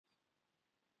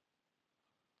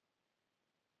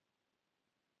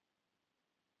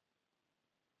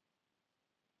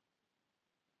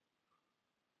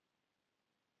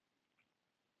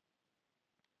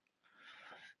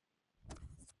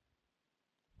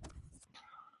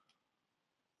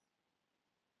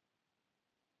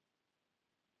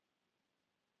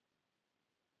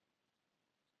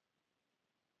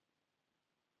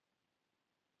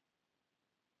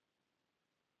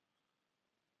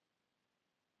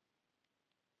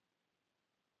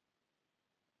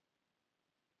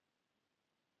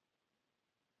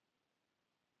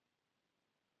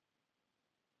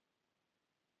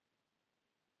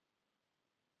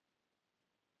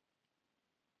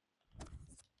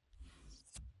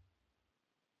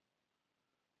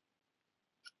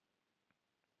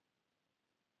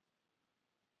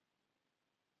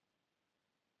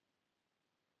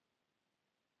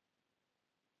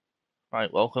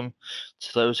Right, welcome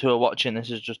to those who are watching.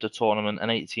 This is just a tournament, an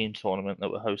 18 tournament that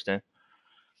we're hosting.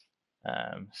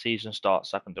 Season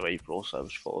starts 2nd of April, so I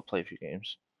just thought we'd play a few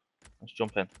games. Let's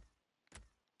jump in.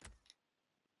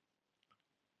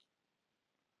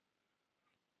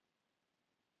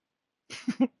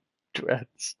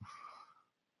 Dreads.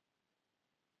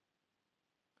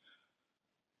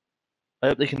 I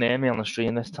hope they can hear me on the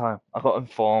stream this time. I got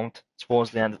informed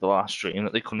towards the end of the last stream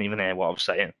that they couldn't even hear what I was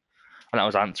saying, and I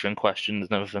was answering questions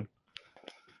and everything.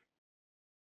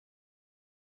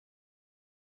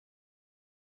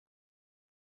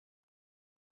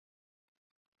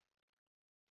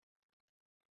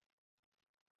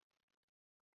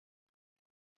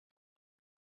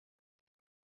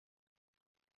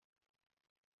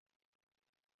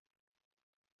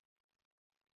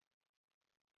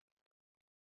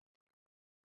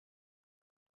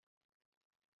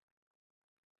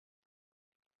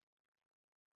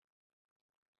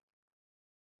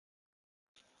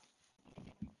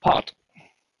 Pod.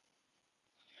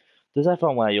 Does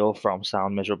everyone where you're from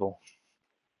sound miserable?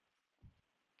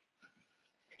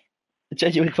 A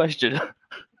genuine question.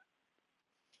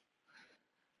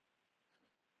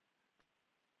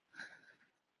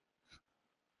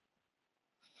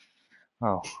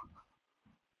 Oh.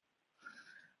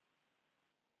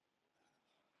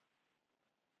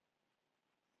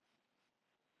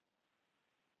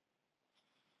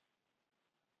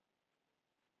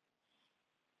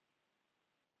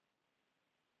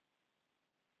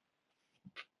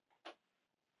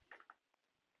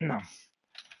 No.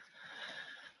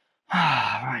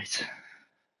 Right.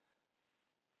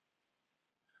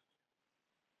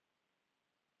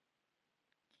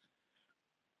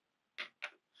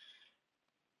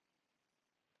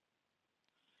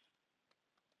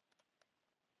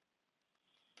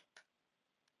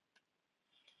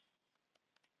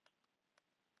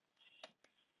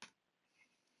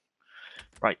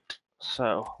 Right.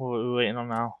 So, what are we waiting on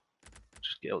now?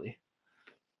 Just guilty.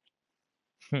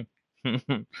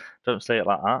 Don't say it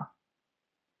like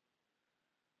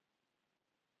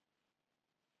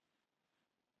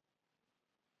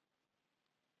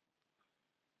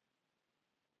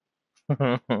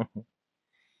that.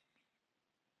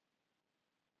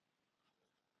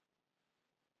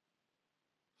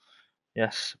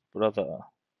 Yes, brother.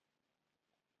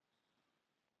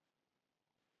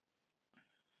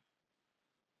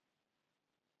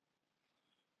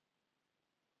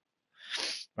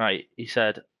 Right, he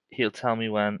said he'll tell me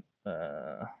when.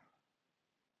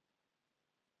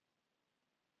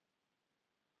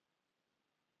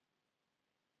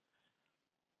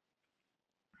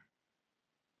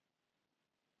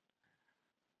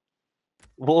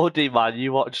 Wardy, man,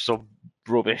 you watch some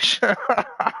rubbish.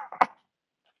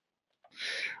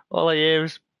 All I hear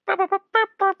is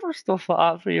stuff like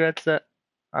that for your headset,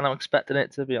 and I'm expecting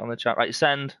it to be on the chat. Right,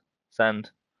 send,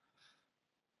 send.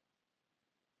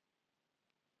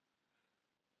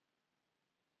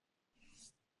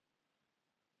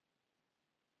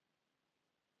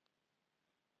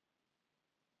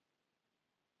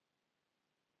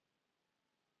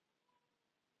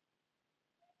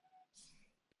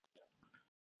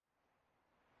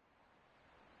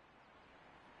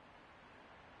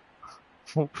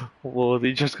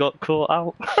 Wardy just got caught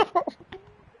out. It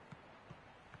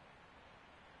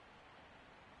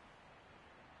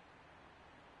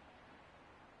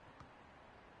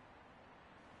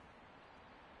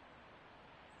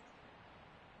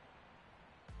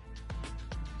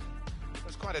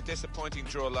was quite a disappointing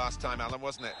draw last time, Alan,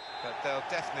 wasn't it? But they'll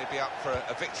definitely be up for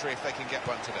a victory if they can get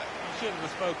one today. Children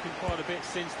have spoken quite a bit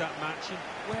since that match, and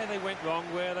where they went wrong,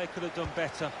 where they could have done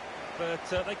better.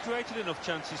 But they created enough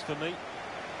chances for me.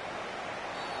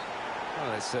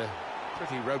 Well, it's a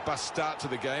pretty robust start to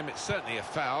the game. It's certainly a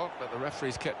foul, but the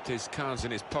referee's kept his cards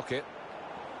in his pocket.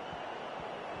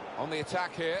 On the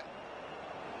attack here.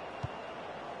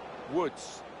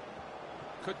 Woods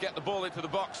could get the ball into the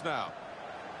box now.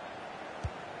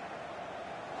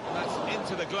 And that's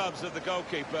into the gloves of the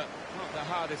goalkeeper. Not the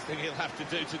hardest thing he'll have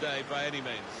to do today by any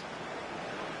means.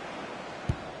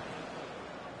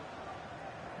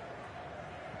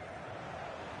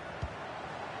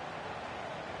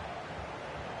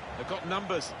 They've got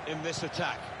numbers in this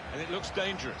attack, and it looks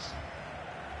dangerous.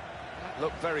 That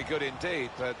looked very good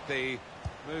indeed, but the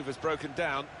move has broken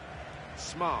down.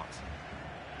 Smart.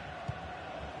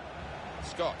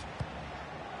 Scott.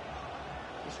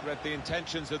 Just read the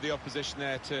intentions of the opposition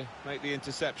there to make the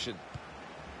interception.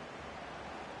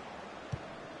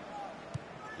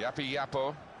 Yapi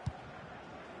Yapo.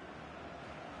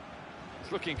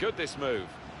 It's looking good, this move.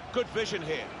 Good vision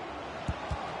here.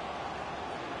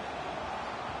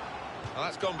 Well,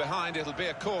 that's gone behind. It'll be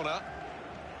a corner.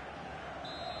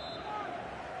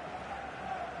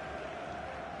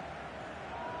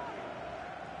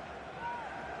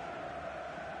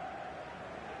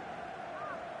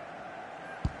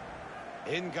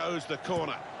 In goes the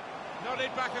corner.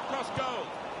 Nodded back across goal.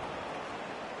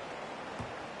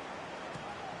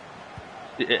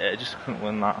 Yeah, just couldn't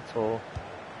win that at all.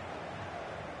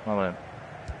 Well in.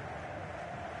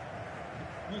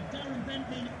 Will Darren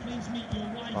Bentley please meet your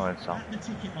wife Oh, it's at the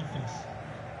ticket office?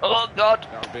 Oh God!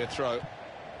 That would be a throw.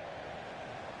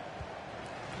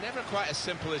 Never quite as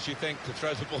simple as you think to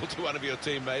throw the ball to one of your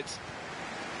teammates.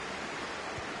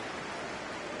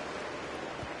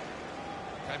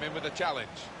 Came in with a challenge.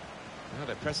 Now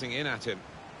they're pressing in at him.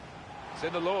 It's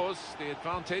in the laws, the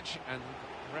advantage, and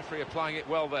the referee applying it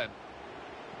well then.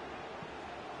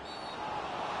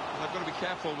 And they've got to be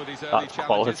careful with these early That's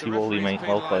challenges. quality, Wally, mate.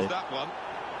 Well played. That one.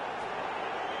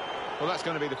 Well, that's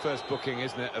going to be the first booking,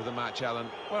 isn't it, of the match, Alan?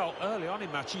 Well, early on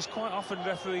in matches, quite often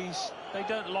referees, they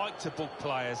don't like to book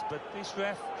players, but this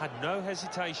ref had no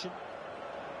hesitation.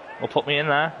 Well, put me in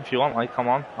there if you want, like, come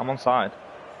on. I'm on side.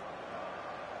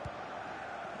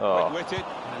 Oh. Quick-witted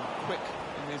and quick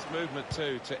in his movement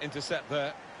too to intercept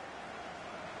there.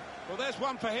 Well, there's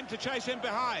one for him to chase in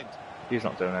behind. He's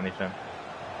not doing anything.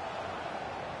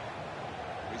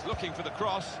 He's looking for the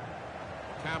cross.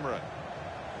 Cameron.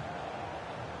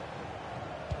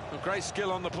 A great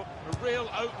skill on the ball. A real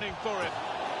opening for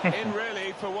him. In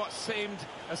really for what seemed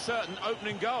a certain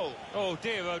opening goal. Oh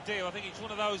dear, I think it's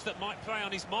one of those that might play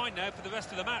on his mind now for the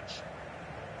rest of the match.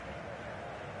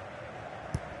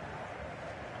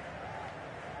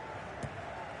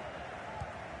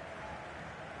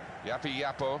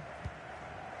 Yapo.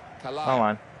 Kalai. Come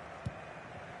on.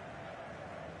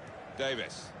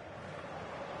 Davis.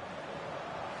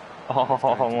 Oh,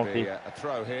 Going to monkey. be a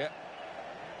throw here.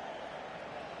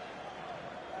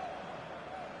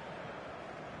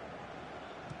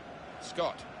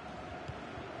 Scott.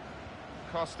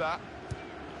 Costa.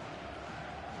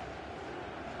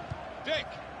 Dick.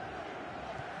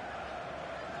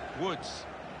 Woods.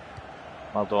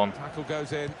 Well done. Tackle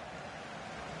goes in.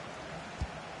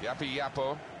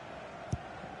 Yapo.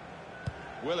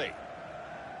 Willie.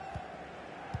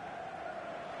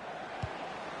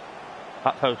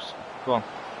 Back post. Go on.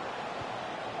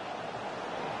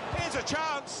 Here's a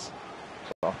chance.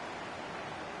 Oh.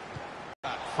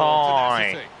 For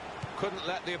tenacity. Couldn't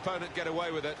let the opponent get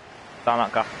away with it. Down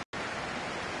that guy.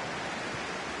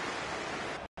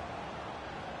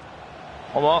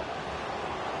 One more.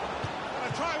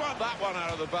 Gonna try That one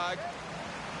out of the bag.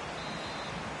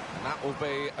 And that will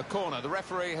be a corner. The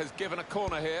referee has given a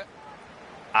corner here.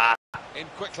 Ah. In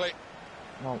quickly.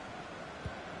 No.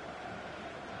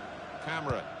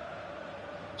 Cameron.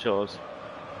 It's yours.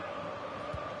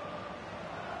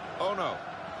 Oh no.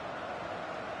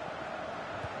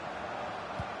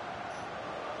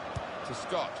 To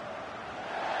Scott.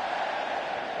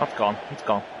 That's gone. It's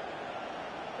gone.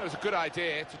 It was a good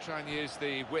idea to try and use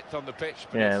the width on the pitch,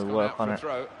 but Yeah, it's gone work out for on a it.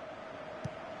 throw.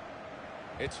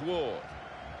 It's Ward.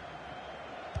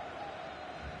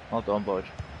 Well done, boys.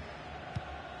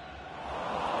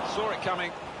 Saw it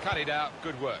coming, cut it out.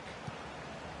 Good work.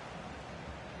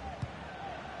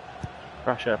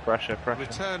 Pressure.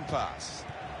 Return pass.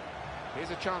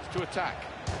 Here's a chance to attack.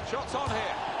 Shots on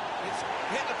here. It's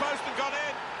hit the post and gone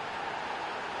in.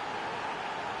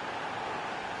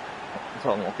 It's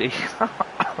all monkey.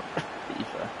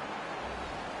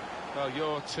 Well,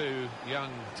 you're too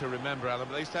young to remember, Alan,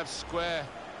 but they used to have square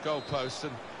goalposts,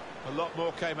 and a lot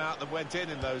more came out than went in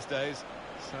those days.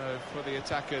 So for the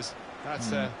attackers,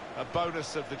 that's a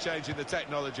bonus of the change in the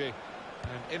technology.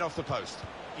 And in off the post.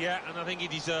 Yeah, and I think he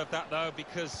deserved that, though,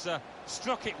 because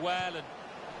struck it well and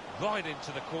right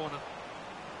into the corner.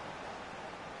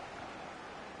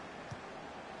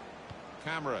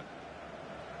 Cameron.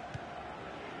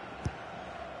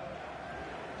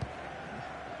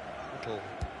 Little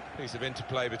piece of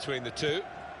interplay between the two.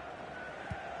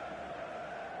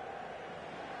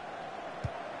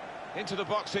 Into the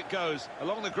box it goes,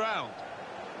 along the ground.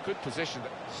 Good position,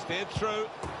 steered through.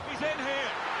 He's in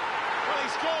here. Well, he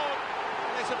scored.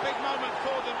 It's a big moment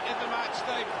for them in the match.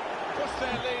 They've pushed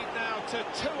their lead now to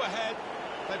 2 ahead.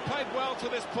 They've played well to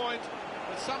this point,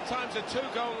 but sometimes a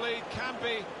 2-goal lead can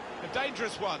be a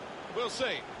dangerous one. We'll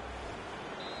see.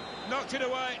 Knocked it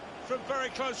away from very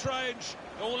close range.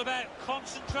 All about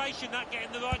concentration, that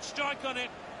getting the right strike on it.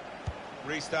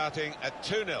 Restarting at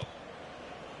 2-0.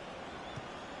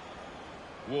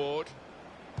 Ward.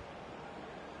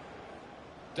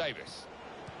 Davis.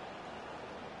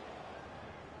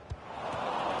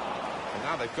 And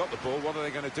now they've got the ball, what are they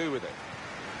going to do with it?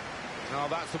 Now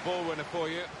that's the ball winner for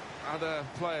you. Other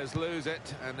players lose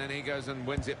it, and then he goes and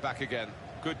wins it back again.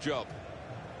 Good job.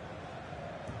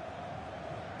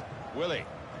 Willie.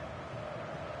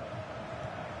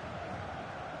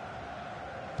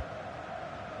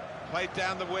 Played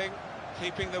down the wing,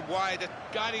 keeping the wide,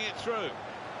 guiding it through.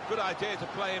 Good idea to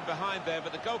play in behind there,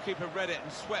 but the goalkeeper read it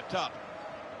and swept up.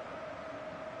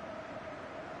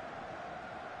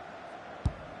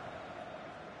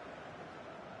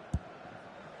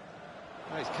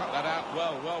 Oh, he's cut that out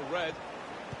well read.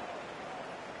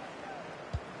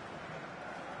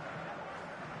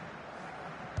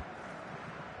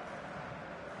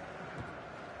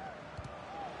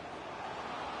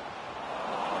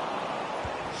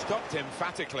 Stopped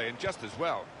emphatically and just as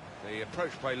well. The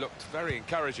approach play looked very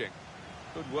encouraging.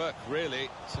 Good work, really,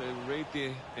 to read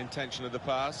the intention of the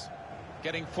pass.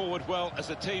 Getting forward well as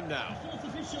a team now.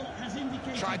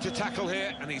 Tried to tackle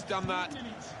here, and he's done that.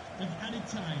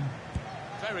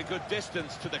 Very good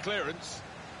distance to the clearance.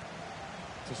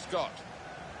 To Scott.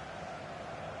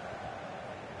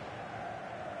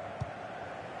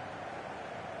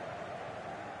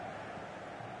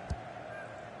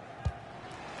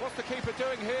 What's the keeper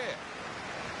doing here?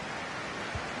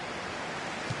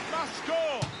 Must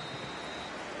score!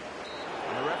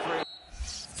 And the referee...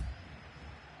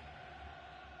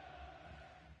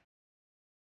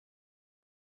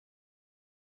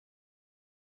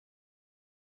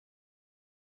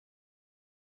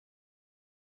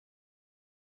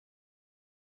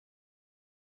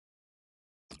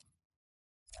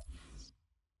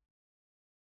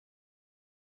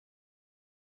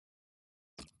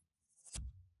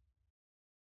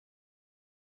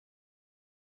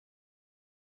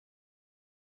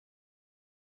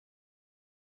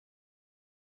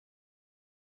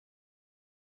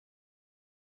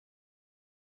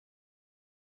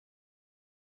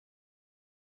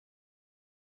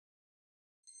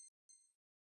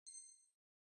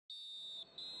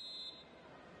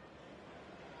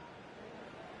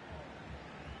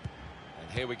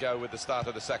 Here we go with the start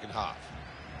of the second half.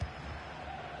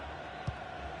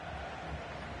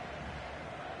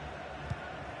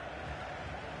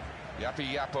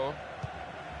 Yapo.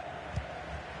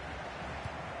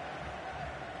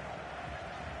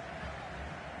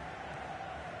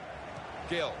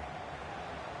 Gill.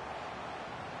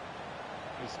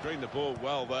 He screened the ball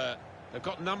well there. They've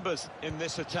got numbers in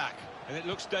this attack, and it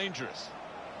looks dangerous.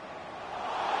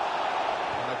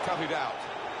 And they've cut it out.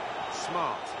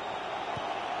 Smart.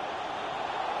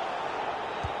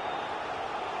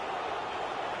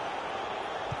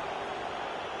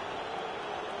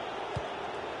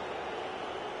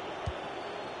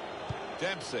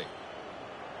 Dempsey.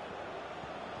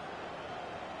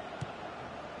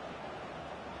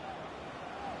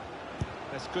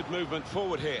 That's good movement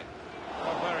forward here.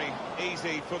 Not very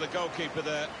easy for the goalkeeper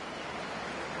there.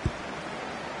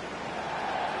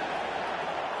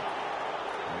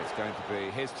 And it's going to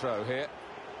be his throw here.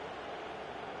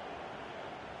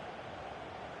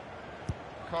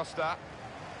 Costa.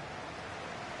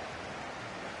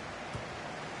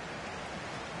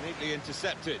 Neatly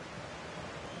intercepted.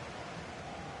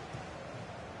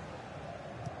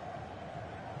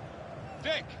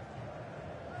 Dick.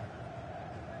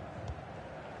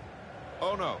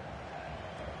 Oh no.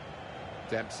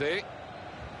 Dempsey.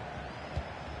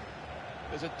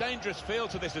 There's a dangerous feel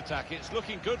to this attack. It's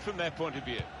looking good from their point of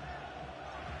view.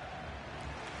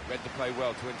 Read the play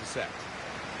well to intercept.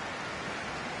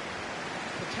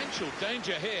 Potential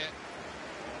danger here.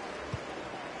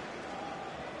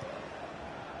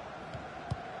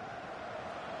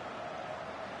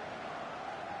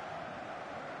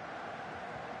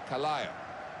 Calio.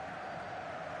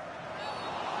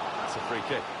 That's a free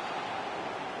kick.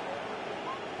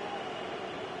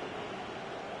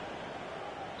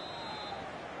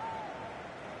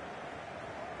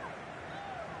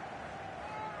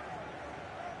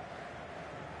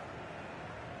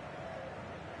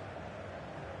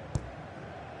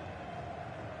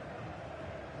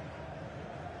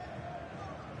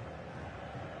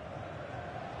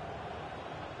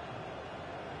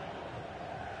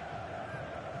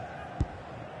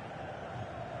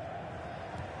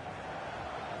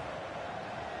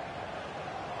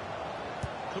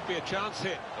 Could be a chance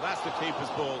hit, but that's the keeper's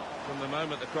ball from the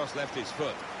moment the cross left his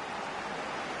foot.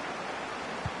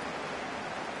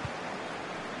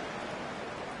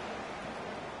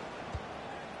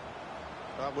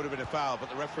 That would have been a foul, but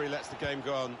the referee lets the game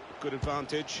go on. Good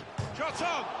advantage. Shot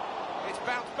on! It's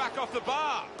bounced back off the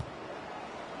bar.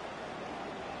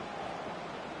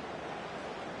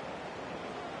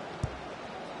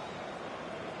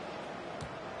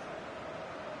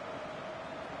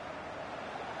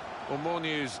 Well, more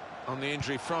news on the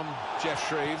injury from Jeff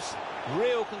Shreves.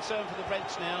 Real concern for the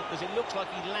French now, because it looks like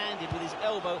he landed with his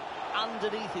elbow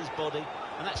underneath his body,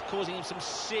 and that's causing him some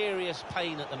serious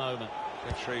pain at the moment.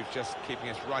 Jeff Shreves just keeping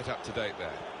us right up to date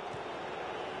there.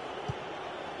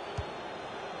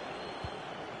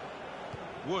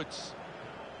 Woods.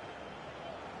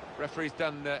 Referee's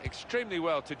done extremely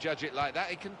well to judge it like that.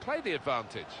 He can play the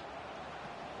advantage.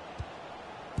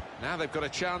 Now they've got a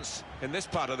chance in this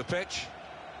part of the pitch.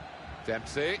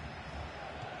 Dempsey.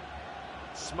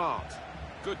 Smart.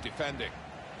 Good defending.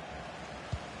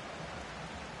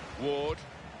 Ward.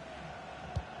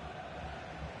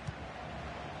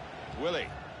 Willie.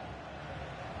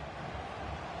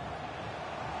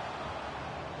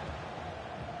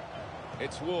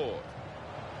 It's Ward.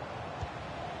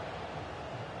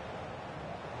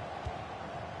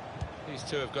 These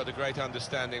two have got a great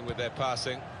understanding with their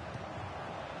passing.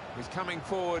 He's coming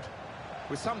forward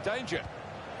with some danger.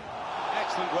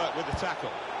 Excellent work with the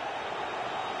tackle.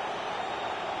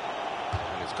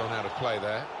 And it's gone out of play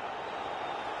there.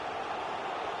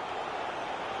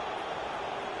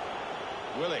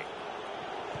 Willie.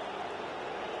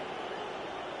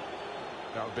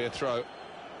 That would be a throw.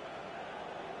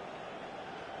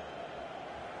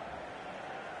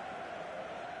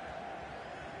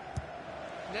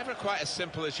 Never quite as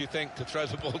simple as you think to throw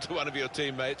the ball to one of your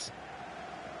teammates.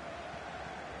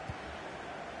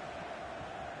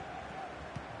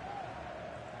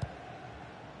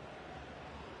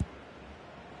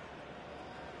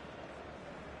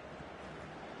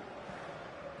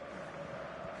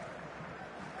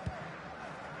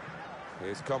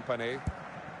 Here's Company.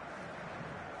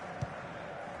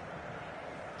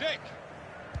 Dick.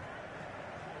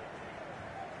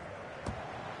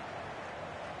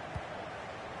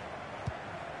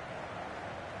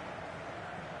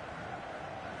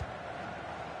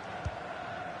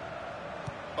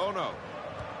 Oh no.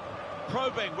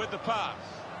 Probing with the pass.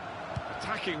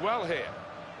 Attacking well here.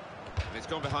 And it's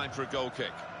gone behind for a goal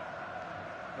kick.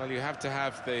 Well, you have to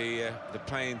have the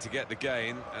pain to get the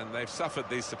gain, and they've suffered,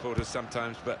 these supporters,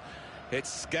 sometimes, but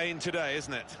it's gain today,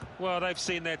 isn't it? Well, they've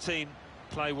seen their team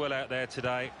play well out there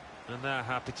today, and they're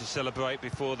happy to celebrate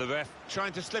before the ref.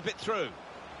 Trying to slip it through.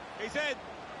 He's in.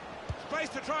 Space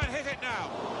to try and hit it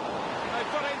now.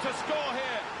 They've got in to score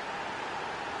here.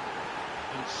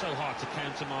 And it's so hard to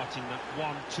counter, Martin, that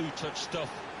 1-2 touch stuff.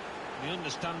 The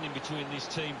understanding between this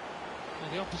team.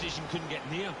 Well, the opposition couldn't get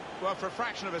near. Well, for a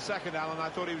fraction of a second, Alan, I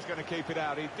thought he was going to keep it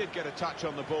out. He did get a touch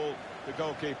on the ball, the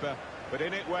goalkeeper, but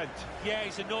in it went. Yeah,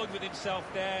 he's annoyed with himself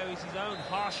there. He's his own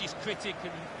harshest critic,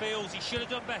 and he feels he should have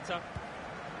done better.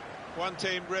 One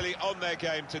team really on their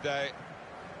game today,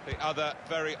 the other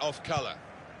very off-colour.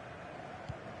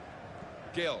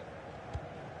 Gill.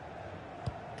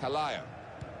 Kalaya.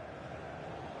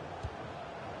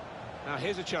 Now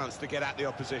here's a chance to get at the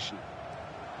opposition.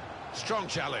 Strong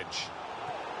challenge.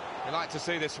 You like to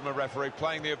see this from a referee,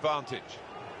 playing the advantage.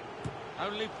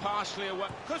 Only partially away.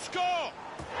 Could score!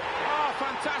 Oh,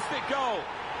 fantastic goal!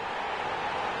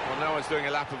 Well, no one's doing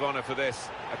a lap of honour for this.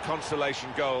 A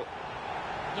consolation goal.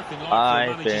 Nothing like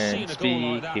I've been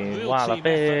speaking while I've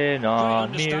been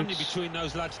on mute. Between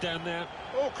those lads down there.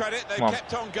 All credit, they've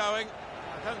kept on going.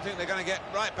 I don't think they're going to get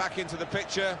right back into the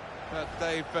picture, but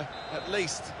they've at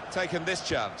least taken this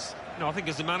chance. No, I think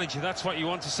as a manager, that's what you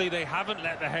want to see. They haven't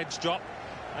let the heads drop.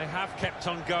 They have kept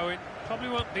on going. Probably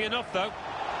won't be enough, though.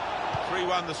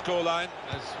 3-1 the scoreline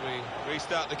as we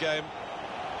restart the game.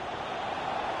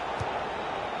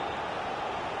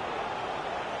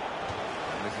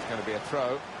 And this is going to be a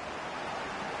throw.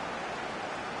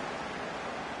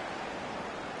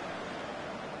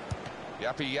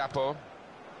 Yapi Yapo.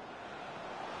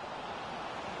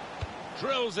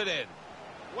 Drills it in.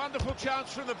 Wonderful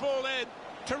chance from the ball in.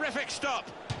 Terrific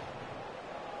stop.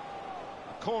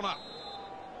 Corner.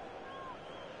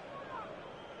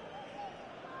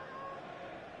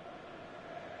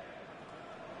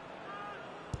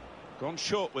 Gone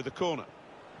short with the corner.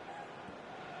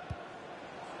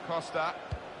 Costa.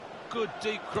 Good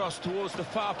deep cross towards the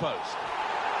far post.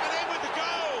 And in with the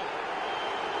goal!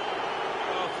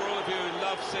 Well, for all of you who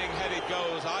love seeing headed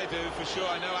goals, I do for sure.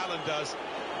 I know Alan does.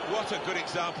 What a good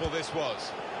example this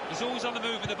was. He's always on the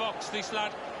move in the box, this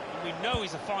lad. And we know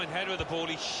he's a fine header of the ball.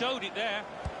 He showed it there.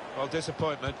 Well,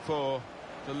 disappointment for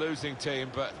the losing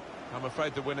team, but I'm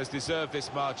afraid the winners deserve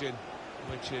this margin,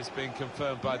 which has been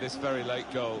confirmed by this very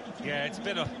late goal. Yeah, it's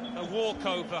been a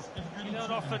walkover. You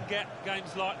don't often get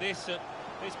games like this at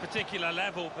this particular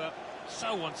level, but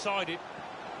so one-sided.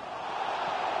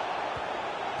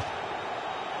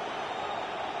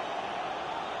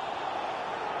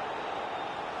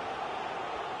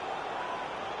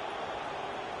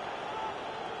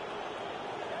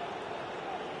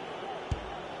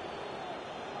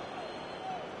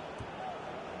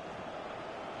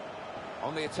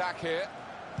 On the attack here.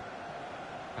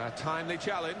 A timely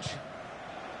challenge.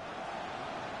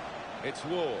 It's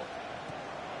Ward.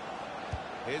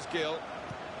 Here's Gill.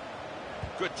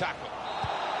 Good tackle.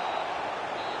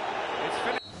 It's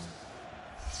finished.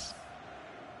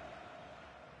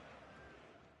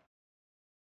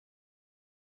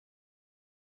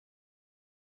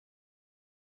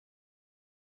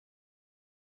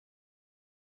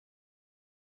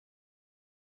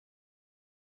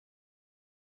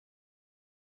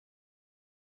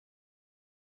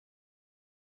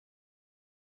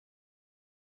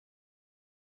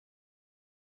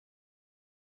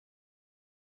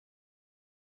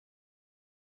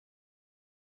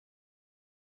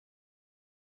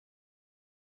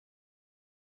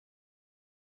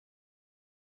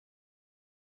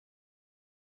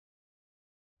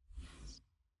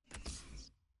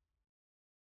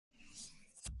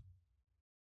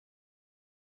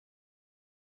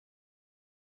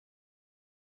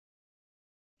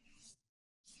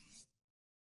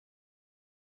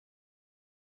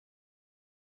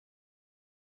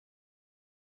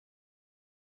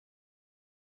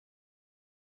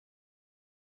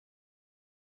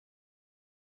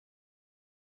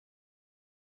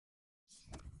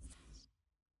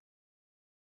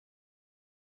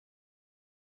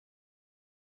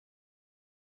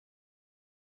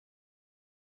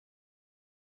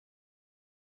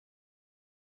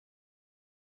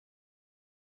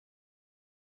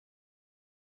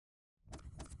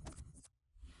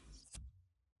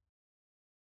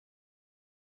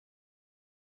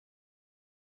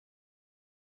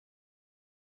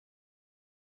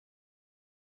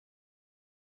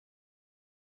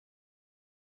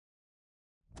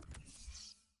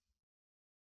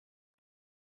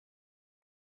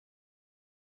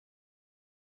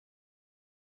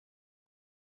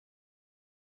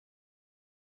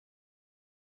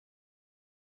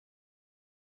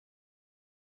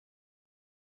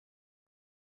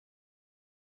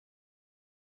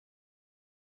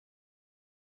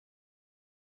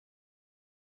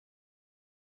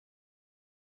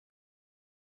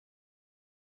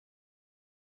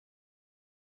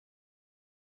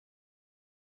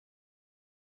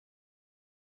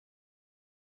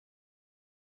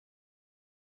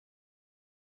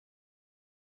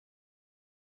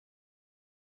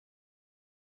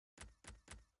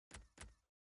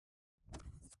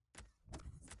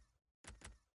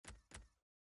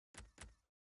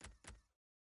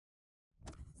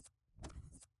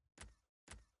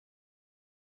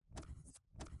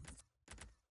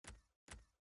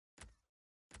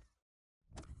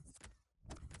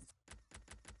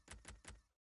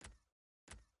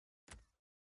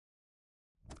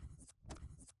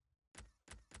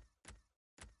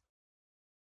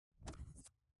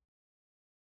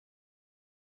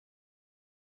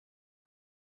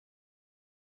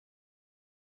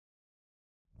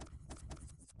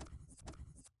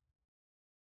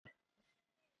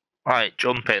 Right,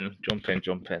 jump in, jump in,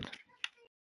 jump in.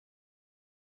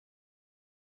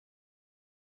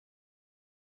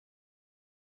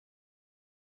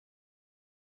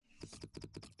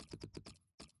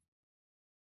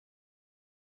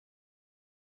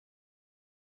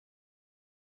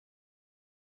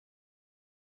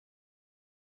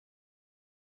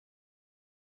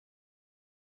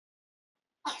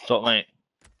 Stop, mate.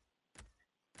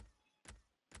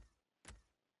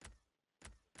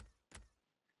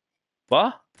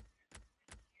 What?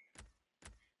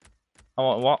 I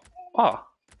want what? What?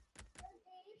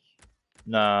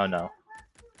 No, no.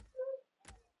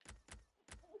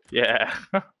 Yeah.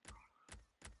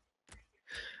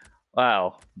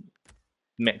 Well,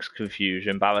 mixed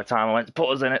confusion. By the time I went to put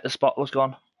us in it, the spot was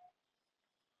gone.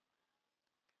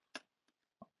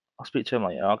 I'll speak to him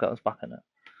later. I'll get us back in it.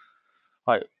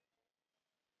 Right.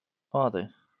 What are they?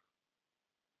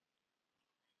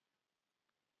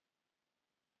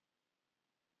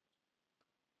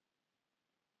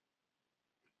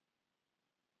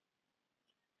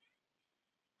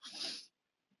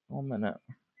 One minute.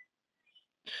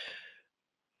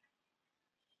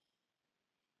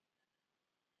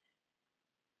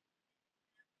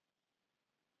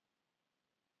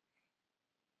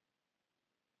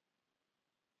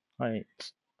 Right.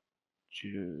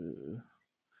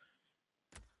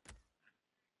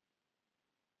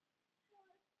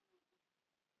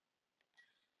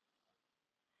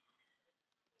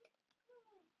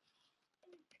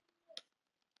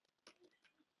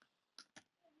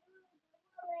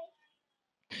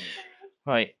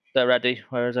 Right. They're ready.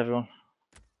 Where is everyone?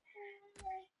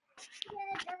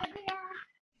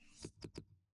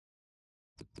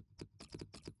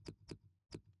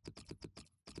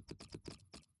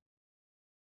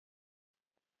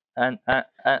 And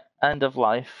end of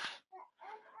life.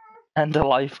 End of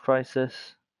life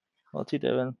crisis. What's he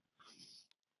doing?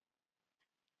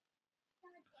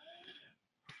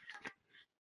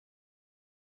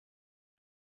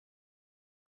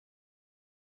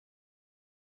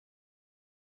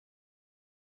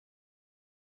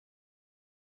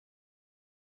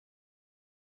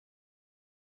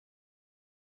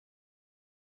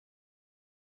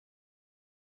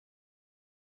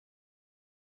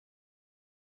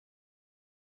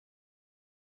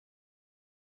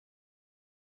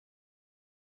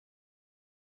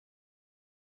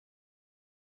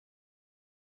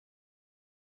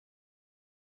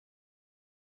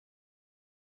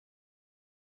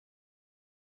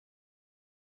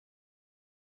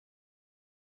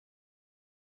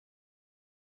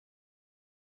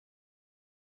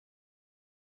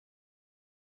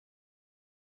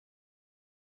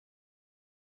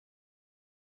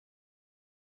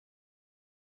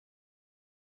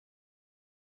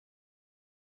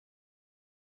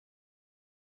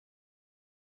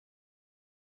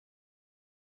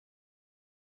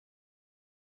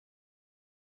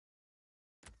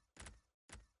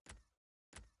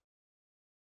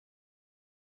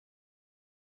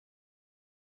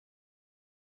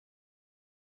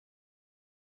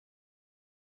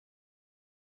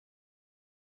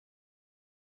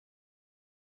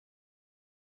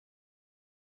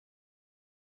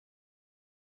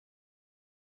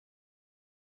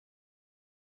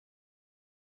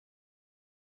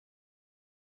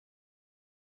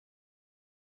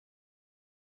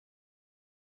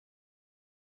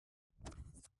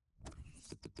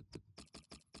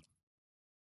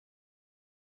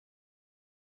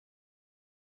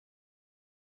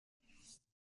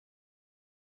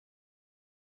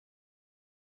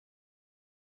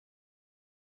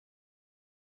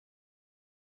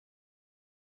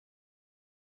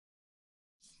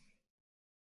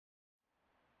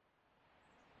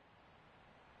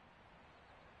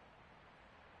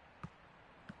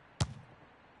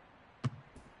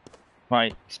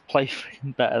 Right, let's play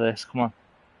freaking better this, come on.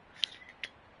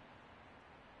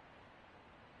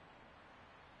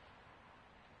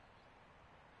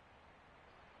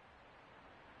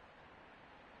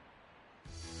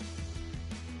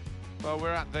 Well,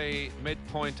 we're at the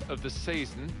midpoint of the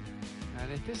season,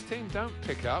 and if this team don't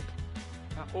pick up,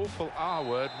 that awful R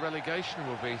word, relegation,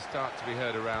 will start to be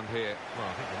heard around here. Well,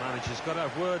 I think the manager's got to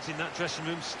have words in that dressing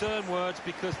room, stern words,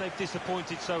 because they've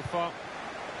disappointed so far.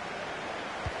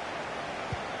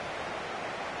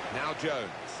 Now Jones.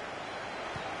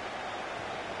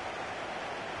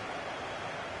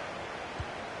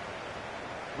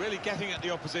 Really getting at the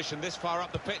opposition this far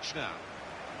up the pitch now.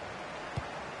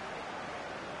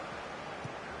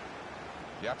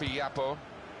 Yapo.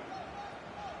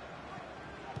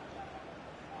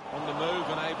 On the move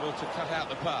and able to cut out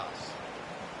the pass.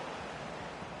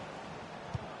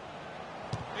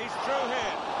 He's through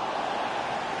here.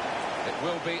 It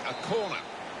will be a corner.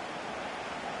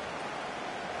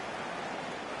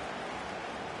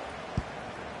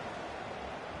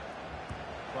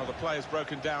 Well, the play is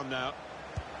broken down now.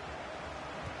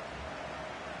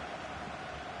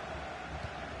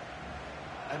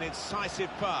 An incisive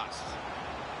pass.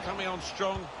 Coming on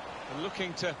strong and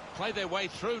looking to play their way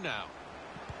through now.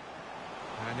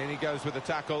 And in he goes with the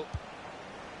tackle.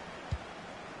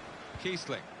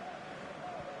 Kiesling.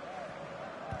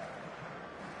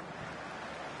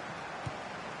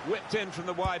 Whipped in from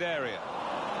the wide area.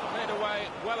 Made away,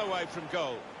 well away from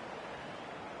goal.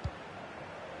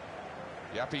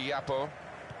 Yapo.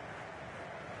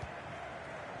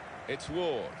 It's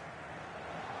Ward.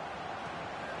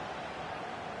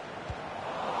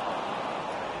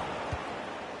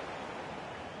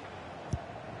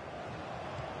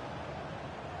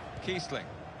 Kiesling.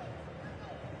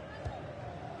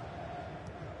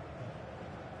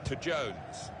 To Jones.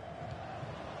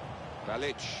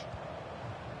 Valic.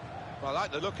 Well, I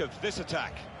like the look of this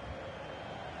attack.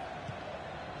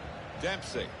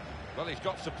 Dempsey. Well, he's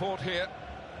got support here.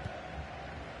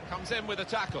 Comes in with a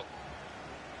tackle.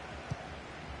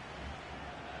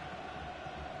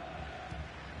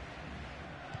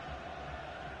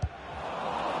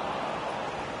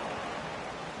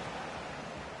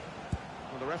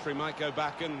 Well, the referee might go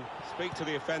back and speak to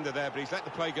the offender there, but he's let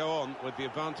the play go on with the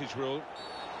advantage rule.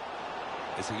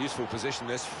 It's a useful position,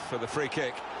 this, for the free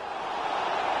kick.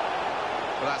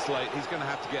 But that's late. He's going to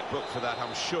have to get booked for that,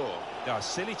 I'm sure. Yeah, a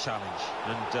silly challenge.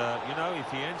 And, you know,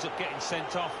 if he ends up getting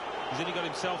sent off, he's only got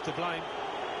himself to blame.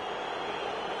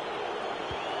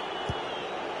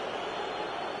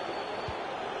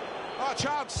 Oh,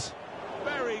 chance!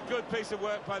 Very good piece of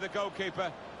work by the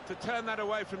goalkeeper to turn that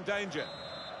away from danger.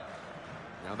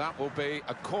 Now that will be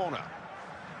a corner.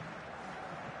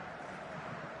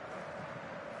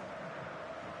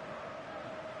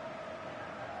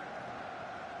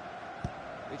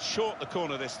 It's short, the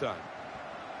corner this time.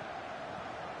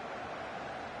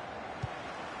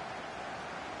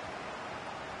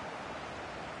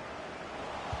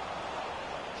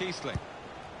 Kiesling.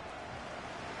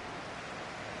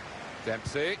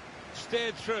 Dempsey.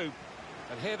 Steered through.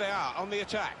 And here they are on the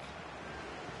attack.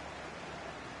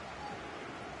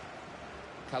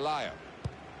 Calio.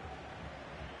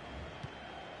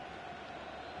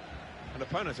 An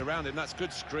opponent around him. That's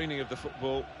good screening of the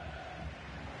football.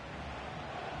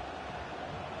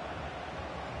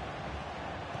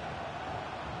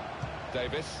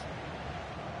 Davis.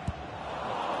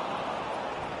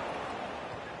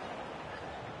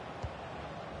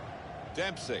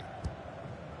 Dempsey.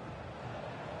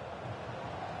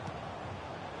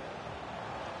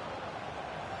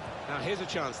 Now here's a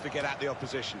chance to get at the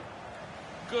opposition.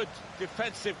 Good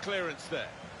defensive clearance there.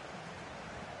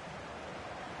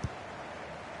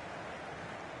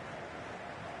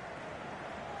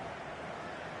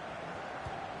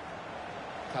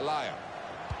 Calio.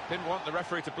 Didn't want the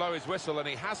referee to blow his whistle, and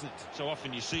he hasn't. So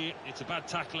often you see it, it's a bad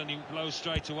tackle and he blows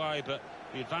straight away, but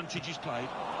the advantage is played.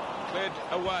 Cleared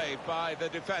away by the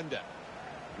defender.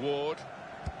 Ward.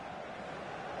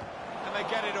 And they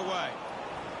get it away.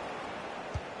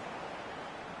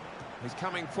 He's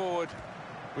coming forward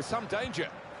with some danger.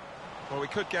 Well, we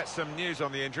could get some news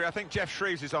on the injury. I think Jeff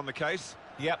Shreves is on the case.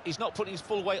 Yep, he's not putting his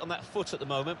full weight on that foot at the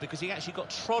moment because he actually got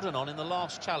trodden on in the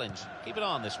last challenge. Keep an eye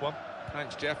on this one.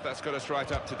 Thanks, Jeff. That's got us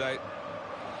right up to date.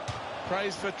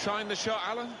 Praise for trying the shot,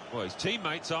 Alan. Well, his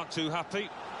teammates aren't too happy.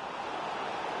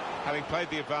 Having played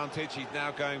the advantage, he's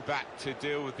now going back to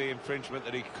deal with the infringement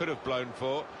that he could have blown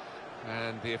for.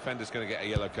 And the offender's going to get a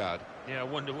yellow card. Yeah, I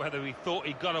wonder whether he thought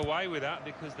he got away with that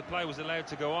because the play was allowed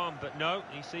to go on. But no,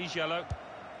 he sees yellow.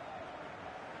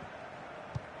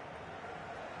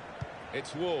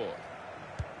 It's Ward.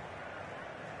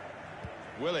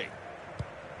 Willie.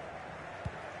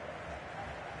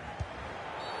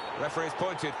 Referee's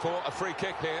pointed for a free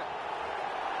kick here.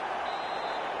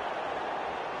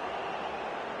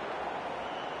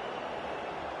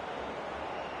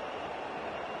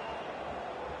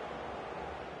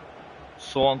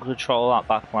 Someone control that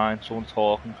back line. Someone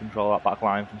talk and control that back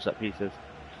line from set pieces.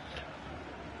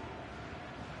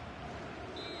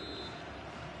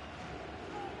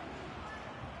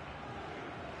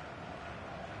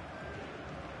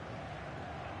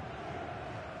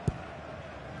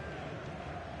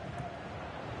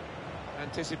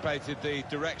 Anticipated the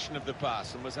direction of the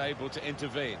pass and was able to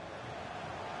intervene.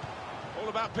 All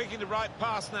about picking the right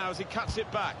pass now as he cuts it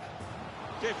back.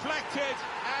 Deflected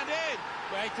and in.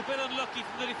 Well, it's a bit unlucky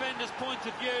from the defender's point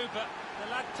of view, but the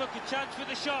lad took a chance with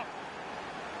the shot.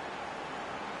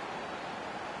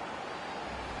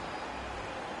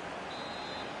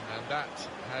 And that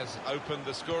has opened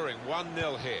the scoring.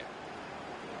 1-0 here.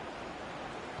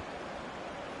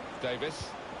 Davis.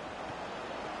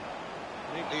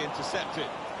 Neatly intercepted.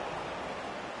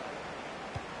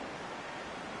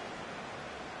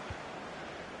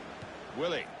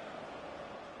 Willie.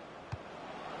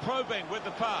 Probing with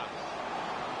the pass.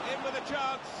 In with a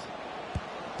chance.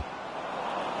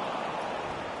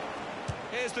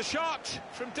 Here's the shot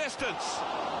from distance.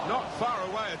 Not far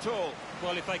away at all.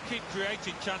 Well, if they keep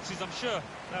creating chances, I'm sure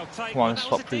they'll take Come on, one. this is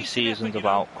That was what a decent effort, pre-season's you know.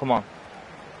 about. Come on.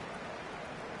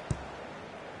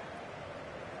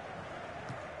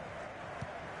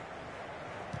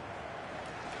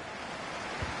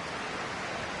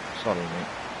 Sorry, mate.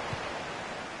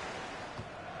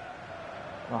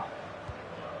 Oh.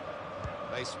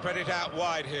 They spread it out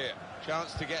wide here.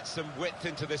 Chance to get some width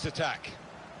into this attack.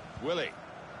 Willie.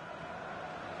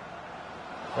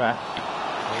 Ref.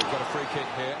 Well, we've got a free kick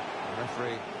here. The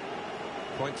referee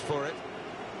points for it.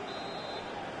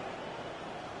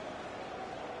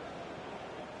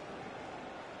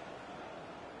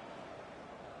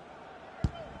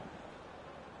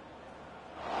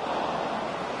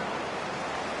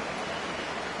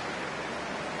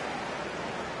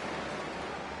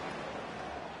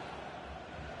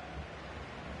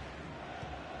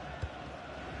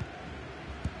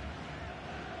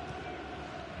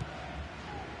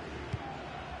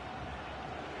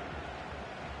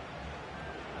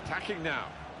 Attacking now.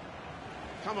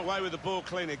 Come away with the ball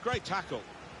cleanly. Great tackle.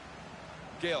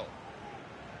 Gill.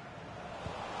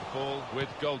 The ball with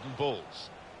golden balls.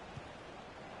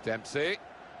 Dempsey.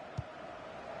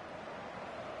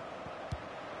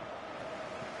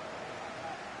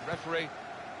 Referee,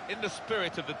 in the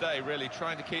spirit of the day, really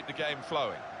trying to keep the game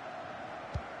flowing.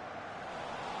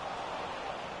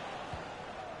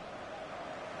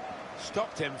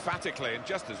 Stopped emphatically and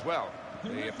just as well.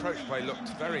 The approach play looked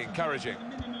very encouraging.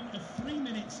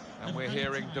 And we're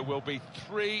hearing there will be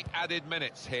 3 added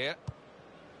minutes here.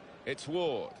 It's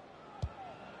Ward.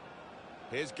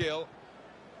 Here's Gill.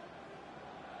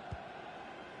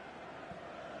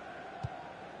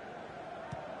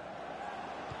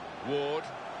 Ward.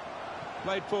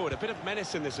 Played forward. A bit of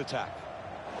menace in this attack.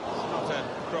 It's not a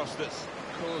cross that's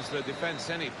caused the defence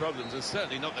any problems, and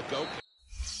certainly not the goalkeeper.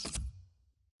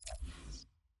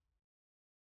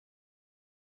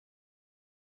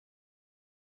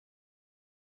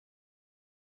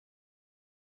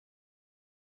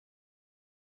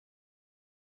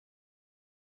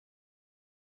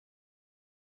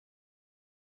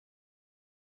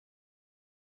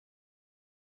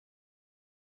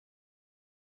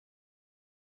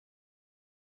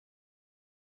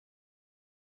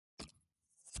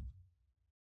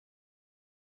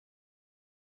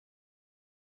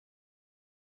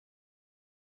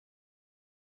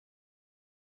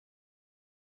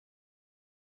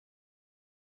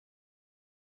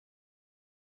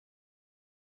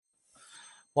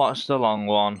 What's the long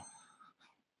one?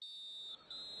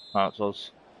 That's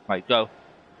us. Right, go.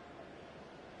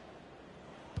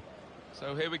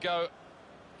 So here we go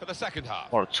for the second half.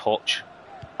 What a touch.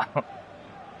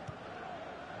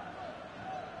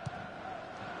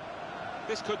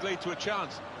 This could lead to a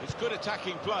chance. It's good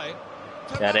attacking play.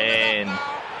 Get in.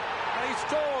 And he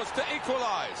scores to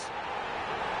equalise.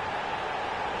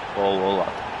 Oh,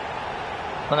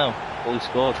 lad. I know. Oh, he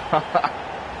scored.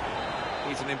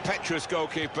 He's an impetuous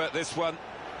goalkeeper, this one,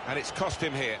 and it's cost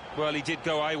him here. Well, he did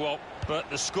go AWOL, but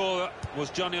the scorer was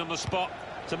Johnny on the spot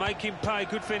to make him pay.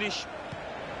 Good finish.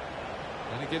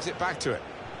 And he gives it back to it.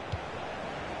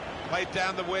 Played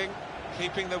down the wing,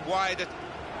 keeping the wide.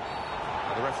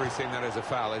 Well, the referee's seen that as a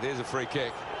foul. It is a free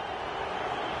kick.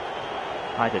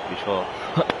 I did before.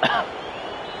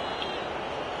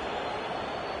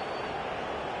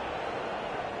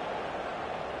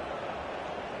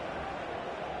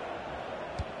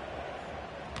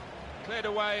 Cleared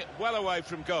away, well away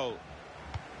from goal.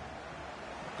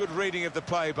 Good reading of the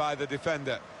play by the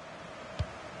defender.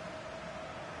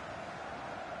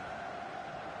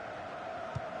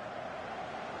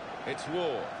 It's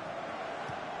Ward.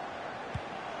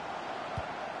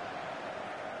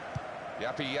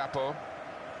 Yapo.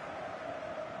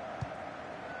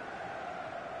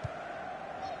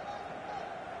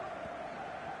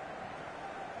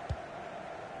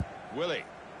 Willie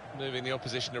moving the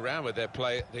opposition around with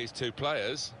these two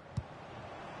players.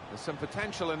 There's some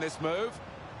potential in this move.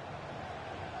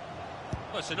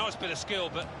 Well, it's a nice bit of skill,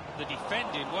 but the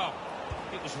defending, well,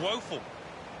 it was woeful.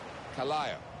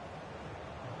 Kalaya.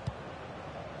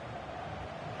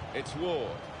 It's Ward.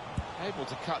 Able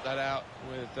to cut that out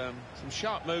with some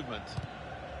sharp movement.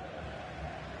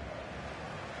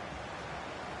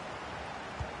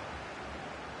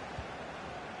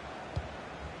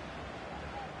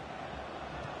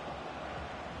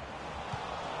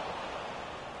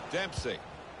 Dempsey.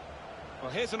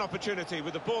 Well, here's an opportunity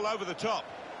with the ball over the top.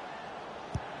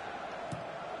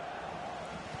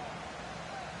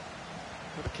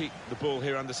 Got to keep the ball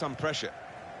here under some pressure.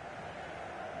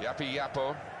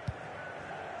 Yapo.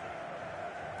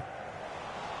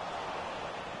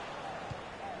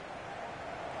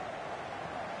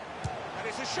 And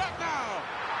it's a shot now.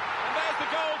 And there's the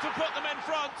goal to put them in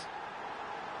front.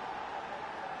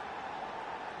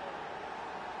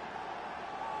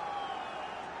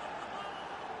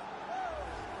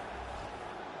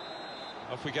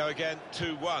 Off we go again,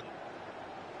 2-1.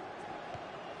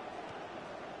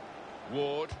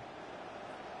 Ward.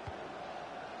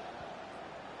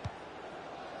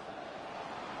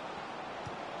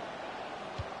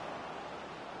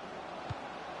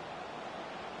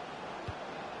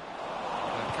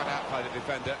 And cut out by the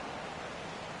defender.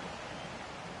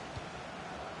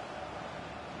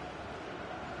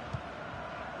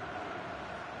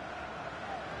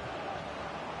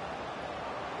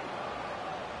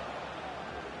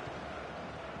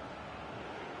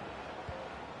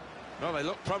 Well, they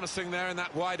look promising there in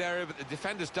that wide area, but the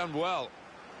defender's done well.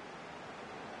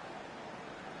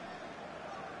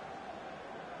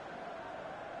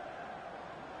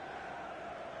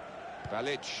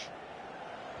 Balic.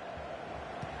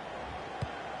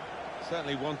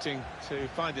 Certainly wanting to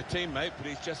find a teammate, but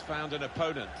he's just found an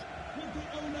opponent. With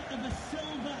the owner of a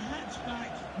silver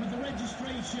hatchback with the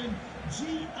registration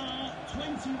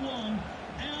GR21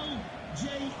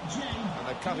 LJJ. And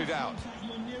they've cut it out. Contact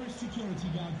your nearest security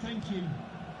guard. Thank you.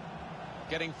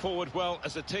 Getting forward well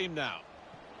as a team now.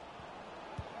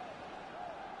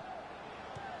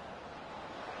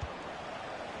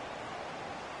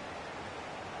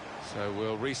 So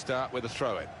we'll restart with a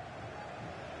throw-in.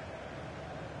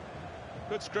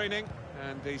 Good screening,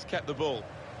 and he's kept the ball.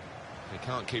 He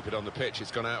can't keep it on the pitch,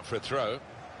 it's gone out for a throw.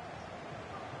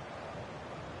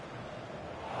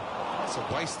 It's a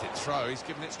wasted throw, he's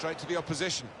given it straight to the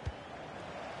opposition.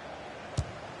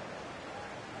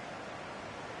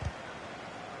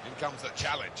 In comes the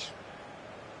challenge.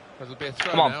 It'll be a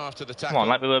throw now after the tackle. Come on,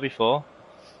 like we were before.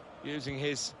 Using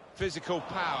his physical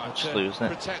power Just to losing it.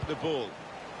 protect the ball.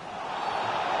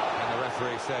 And the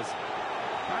referee says,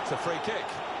 that's a free kick.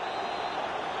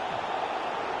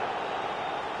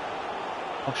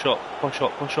 Push up, push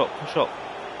up, push up, push up.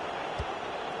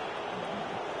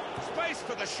 Space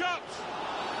for the shot.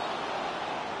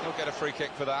 He'll get a free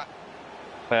kick for that.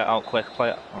 Play it out quick,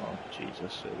 play it. Oh,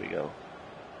 Jesus, here we go.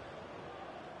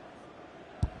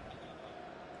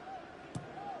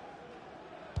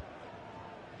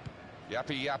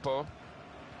 Yapo.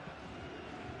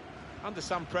 Under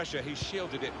some pressure, he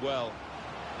shielded it well.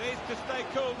 Needs to stay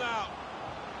cool now.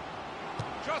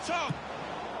 Shot on.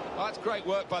 Oh, that's great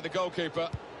work by the goalkeeper.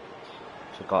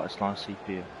 Forgot it's last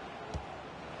CPU.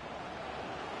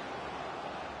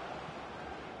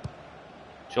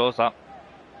 Shows that.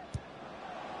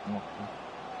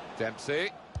 Dempsey.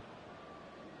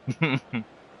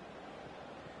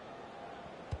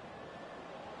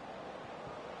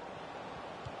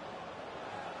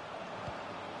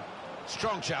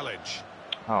 Strong challenge.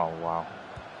 Oh, wow.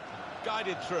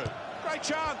 Guided through. Great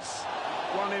chance.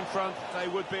 One in front. They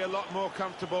would be a lot more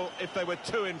comfortable if they were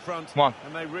two in front. Come on.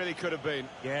 And they really could have been.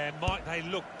 Yeah, Mike, they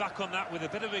look back on that with a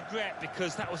bit of regret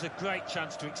because that was a great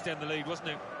chance to extend the lead, wasn't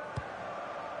it?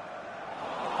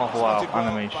 Oh, wow, Started well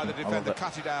animation. by the I love defender, it.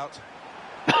 cut it out.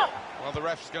 Well, the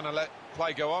ref's going to let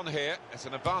play go on here. It's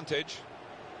an advantage.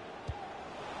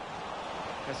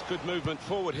 There's good movement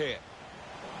forward here.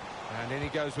 And in he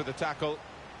goes with the tackle.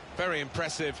 Very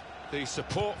impressive, the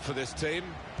support for this team.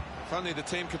 If only the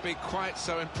team could be quite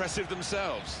so impressive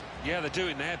themselves. Yeah, they're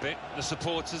doing their bit. The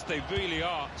supporters, they really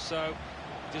are. So,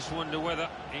 just wonder whether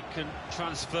it can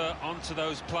transfer onto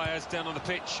those players down on the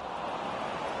pitch.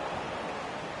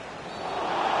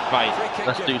 Right, Free kick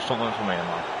let's do given. something for me,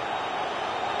 man.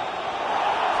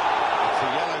 It's a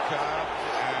yellow card.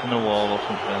 In the wall or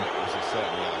something. It was a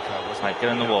certain yellow card, wasn't Right, it?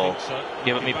 get in the Yeah, I wall. think so.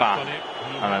 Give it me Looking back. on it, he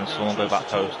And had then no someone go choice back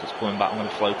at all. post. It's coming back. I'm going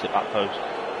to float it back post.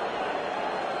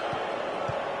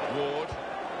 Ward.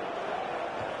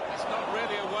 It's not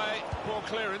really away. Poor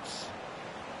clearance.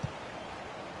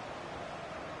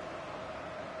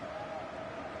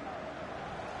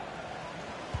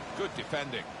 Good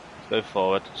defending. Let's go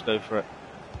forward. Let's go for it.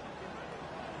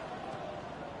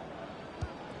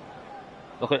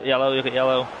 Look at yellow. Look at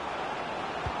yellow.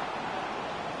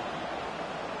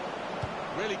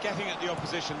 Really getting at the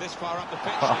opposition this far up the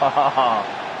pitch.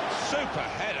 Super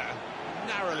header.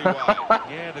 Narrowly wide.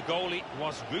 Yeah, the goalie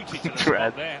was rooted to the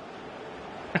Dread. spot there.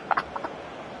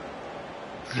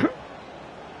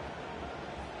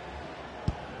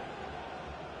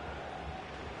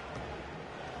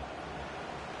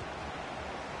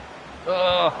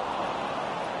 Oh.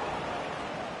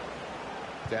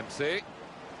 Dempsey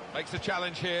makes a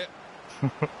challenge here.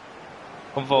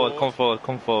 Come forward. Come forward.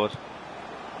 Come forward.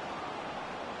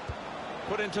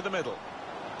 Put into the middle.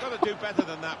 Got to do better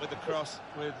than that with the cross.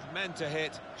 With men to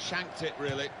hit. Shanked it,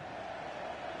 really.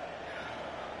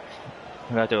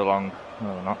 I'm going to do a long.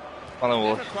 No, we're not. On the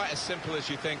wall. Never quite as simple as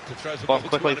you think to throw the Go ball on, to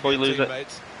quickly one of before your you lose it.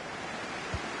 teammates.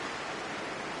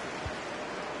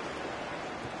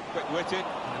 Quick-witted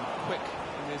and quick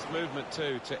in his movement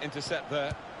too to intercept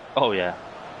there. Oh, yeah.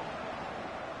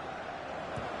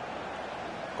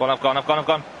 Go on, I've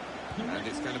gone. And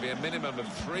it's going to be a minimum of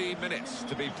 3 minutes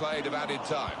to be played of added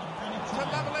time. To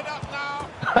level it up now.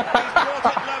 He's brought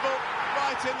it level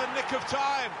right in the nick of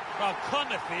time. Well,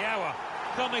 cometh the hour.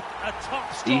 Cometh a top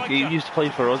He striker. used to play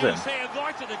for us, him. He's here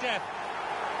right at the death.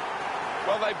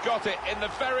 Well, they've got it in the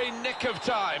very nick of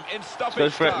time, in stoppage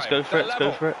Let's go for it. time. Let's go for it. Let's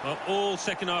go for it. Well, all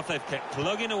second half they've kept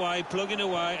plugging away,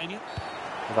 and you...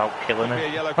 Without killing Could be a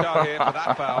it. yellow card here for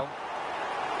that foul.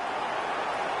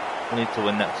 We need to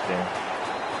win next game.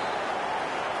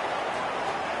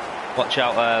 Watch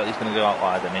out there. He's going to go out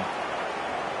wide, isn't he?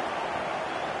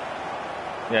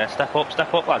 Yeah, step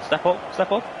up, lads. Step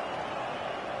up.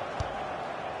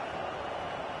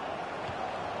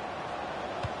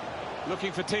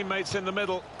 Looking for teammates in the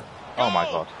middle. Oh my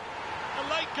God. A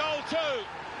late goal too.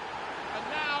 And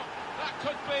now that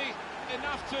could be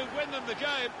enough to win them the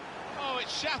game. Oh, it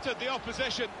shattered the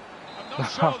opposition. I'm not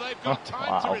sure they've got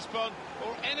time to Wow. respond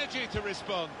or energy to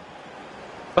respond.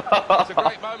 It's a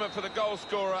great moment for the goal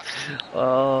scorer.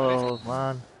 Oh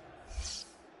man.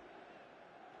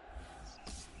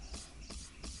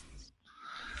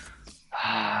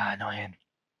 Annoying.